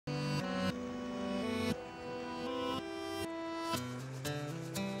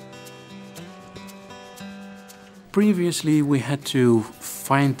Previously we had to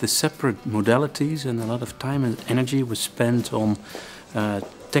find the separate modalities, and a lot of time and energy was spent on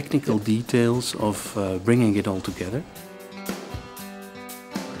technical details of bringing it all together.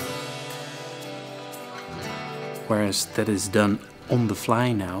 Whereas that is done on the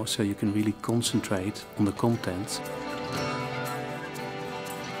fly now, so you can really concentrate on the contents.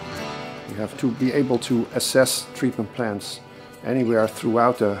 You have to be able to assess treatment plans anywhere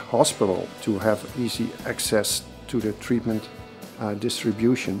throughout the hospital to have easy access to the treatment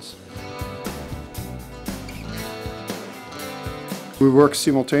distributions. We work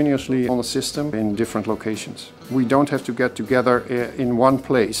simultaneously on the system in different locations. We don't have to get together in one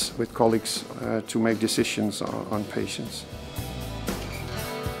place with colleagues to make decisions on patients.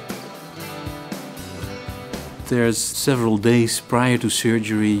 There's several days prior to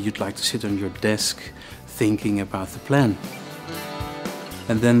surgery you'd like to sit on your desk thinking about the plan.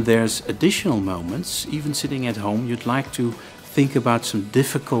 And then there's additional moments, even sitting at home, you'd like to think about some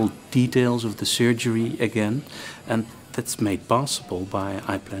difficult details of the surgery again, and that's made possible by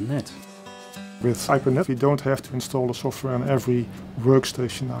iPlan. With iPlan we don't have to install the software on every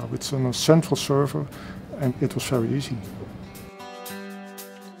workstation now. It's on a central server and it was very easy.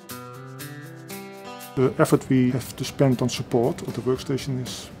 The effort we have to spend on support of the workstation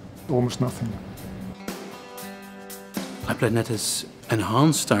is almost nothing. iPlan has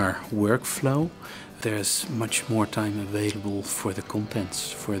enhanced our workflow. There's much more time available for the contents,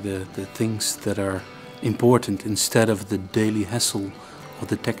 for the things that are important instead of the daily hassle of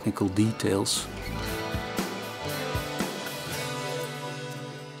the technical details.